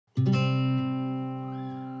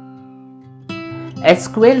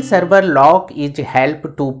SQL Server Lock is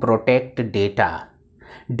help to protect data.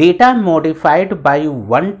 Data modified by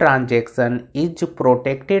one transaction is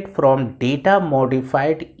protected from data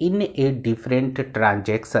modified in a different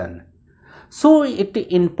transaction. So it is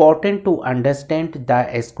important to understand the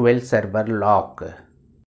SQL Server Lock.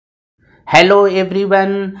 Hello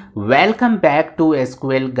everyone, welcome back to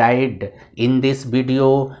SQL Guide. In this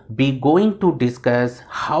video, we going to discuss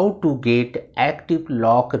how to get active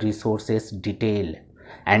lock resources detail,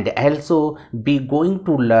 and also we going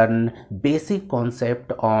to learn basic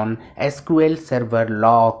concept on SQL Server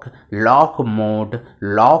Lock, lock mode,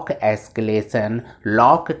 lock escalation,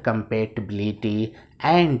 lock compatibility,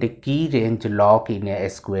 and key range lock in a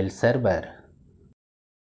SQL Server.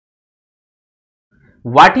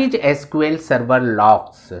 What is SQL Server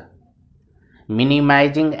Locks?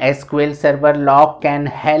 Minimizing SQL Server Lock can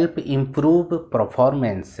help improve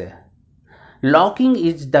performance. Locking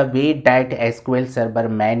is the way that SQL Server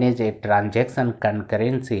manages a transaction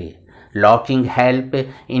concurrency. Locking helps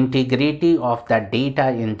integrity of the data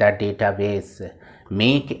in the database,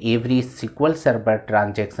 make every SQL Server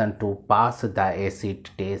transaction to pass the acid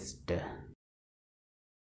test.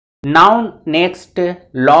 Now next,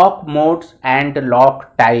 lock modes and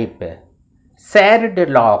lock type. Shared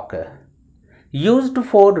lock, used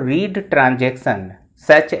for read transaction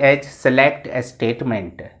such as select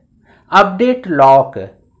statement. Update lock,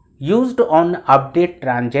 used on update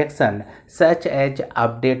transaction such as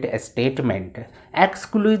update statement.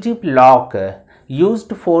 Exclusive lock,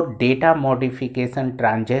 used for data modification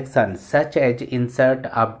transactions such as insert,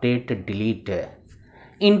 update, delete.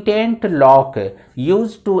 Intent lock,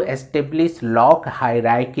 used to establish lock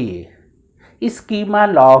hierarchy. Schema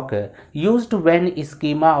lock, used when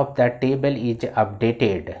schema of the table is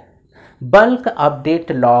updated. Bulk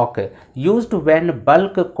update lock, used when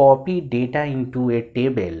bulk copy data into a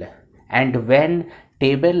table and when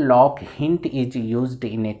table lock hint is used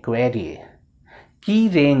in a query. Key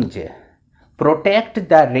range, protect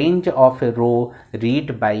the range of a row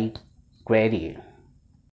read by query.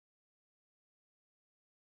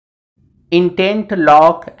 Intent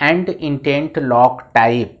lock and intent lock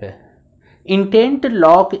type. Intent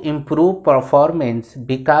lock improve performance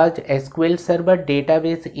because SQL Server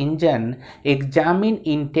database engine examine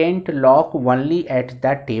intent lock only at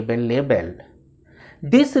the table level.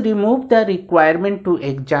 This removes the requirement to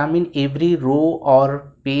examine every row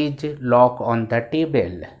or page lock on the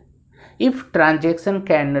table if transaction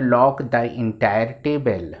can lock the entire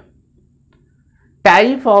table.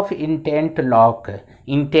 Type of intent lock: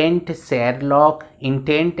 intent share lock,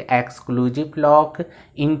 intent exclusive lock,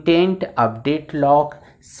 intent update lock,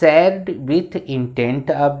 shared with intent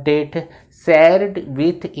update, shared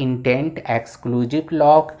with intent exclusive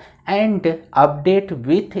lock, and update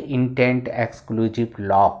with intent exclusive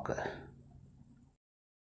lock.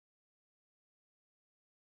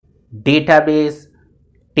 Database,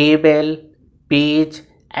 table, page,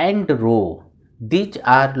 and row. These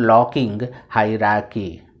are locking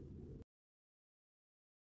hierarchy.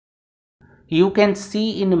 You can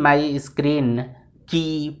see in my screen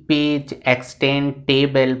key, page, extend,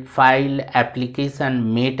 table, file,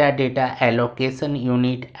 application, metadata, allocation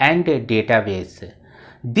unit, and database.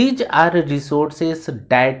 These are resources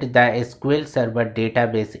that the SQL Server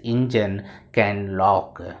database engine can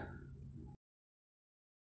lock.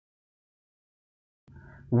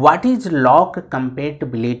 What is lock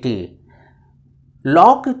compatibility?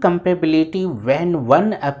 Lock compatibility when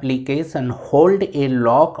one application holds a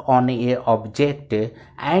lock on a object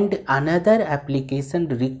and another application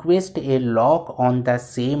requests a lock on the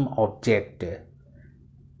same object.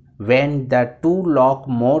 When the two lock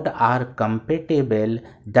modes are compatible,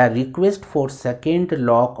 the request for second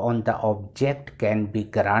lock on the object can be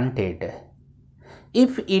granted.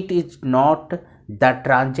 If it is not, the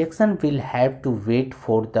transaction will have to wait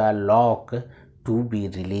for the lock to be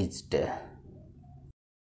released.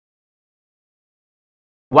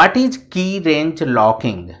 What is key range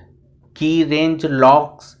locking? Key range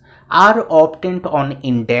locks are obtained on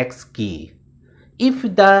index key. If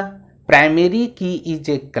the primary key is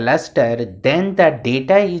a cluster, then the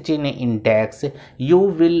data is in an index, you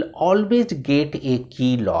will always get a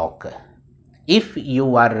key lock. If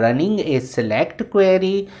you are running a select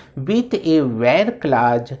query with a where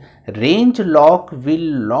clause, range lock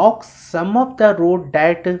will lock some of the row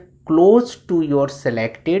that close to your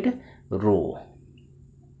selected row.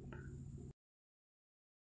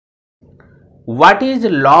 What is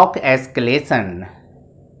lock escalation?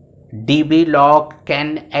 DB lock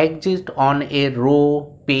can exist on a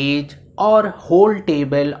row, page, or whole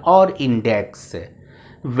table or index.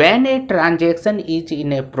 When a transaction is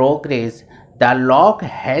in a progress, The lock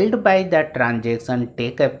held by the transaction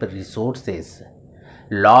take up resources.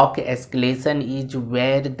 Lock escalation is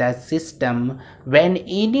where the system, when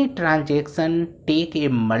any transaction take a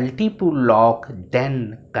multiple lock,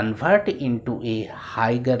 then convert into a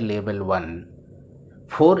higher level one.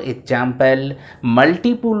 For example,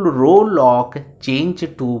 multiple row lock change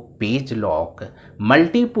to page lock,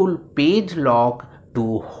 multiple page lock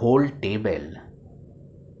to whole table.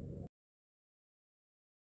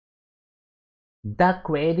 The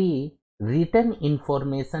query return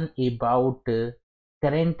information about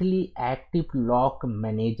currently active lock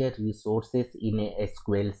manager resources in a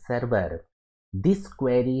SQL Server. This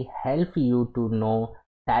query helps you to know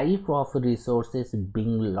type of resources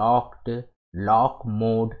being locked, lock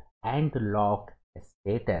mode, and lock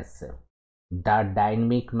status. The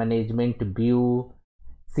dynamic management view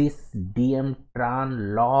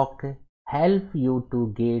sys.sysprocesses lock help you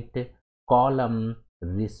to get column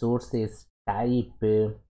resources type,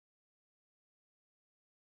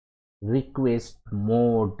 request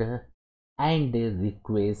mode, and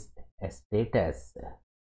request status.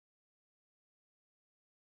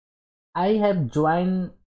 I have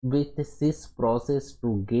joined with sysprocess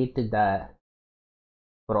to get the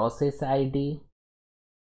process ID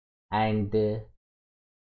and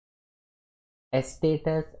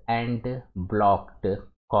status and blocked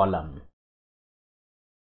column,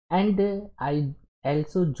 and I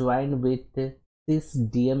also join with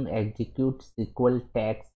sysdm execute SQL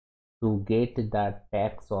text to get the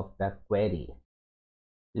text of the query.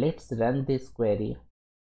 Let's run this query.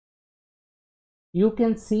 You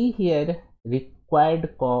can see here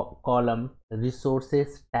required column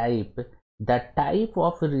resources type, the type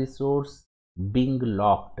of resource being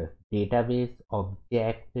locked, database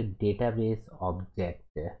object,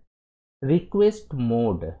 request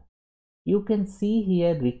mode. You can see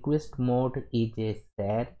here request mode is a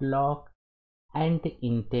shared lock and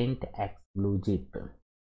intent exclusive.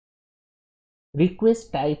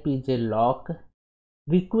 Request type is a lock,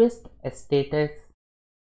 request status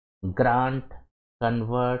grant,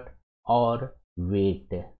 convert, or wait.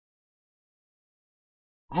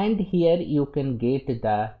 And here you can get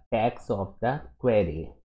the tags of the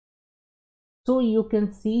query. So you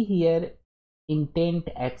can see here intent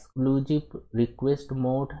exclusive request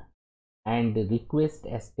mode and request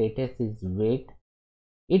status is wait.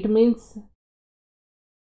 It means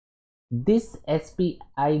this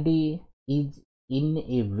SPID is in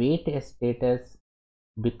a wait status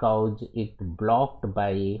because it blocked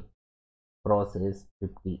by process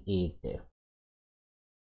 58.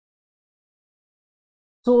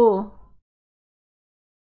 So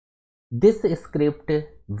this script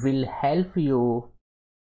will help you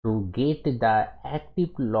to get the active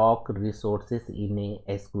lock resources in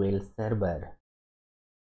a SQL Server.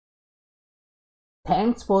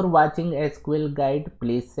 Thanks for watching SQL Guide.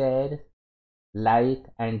 Please share, like,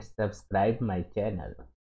 and subscribe my channel.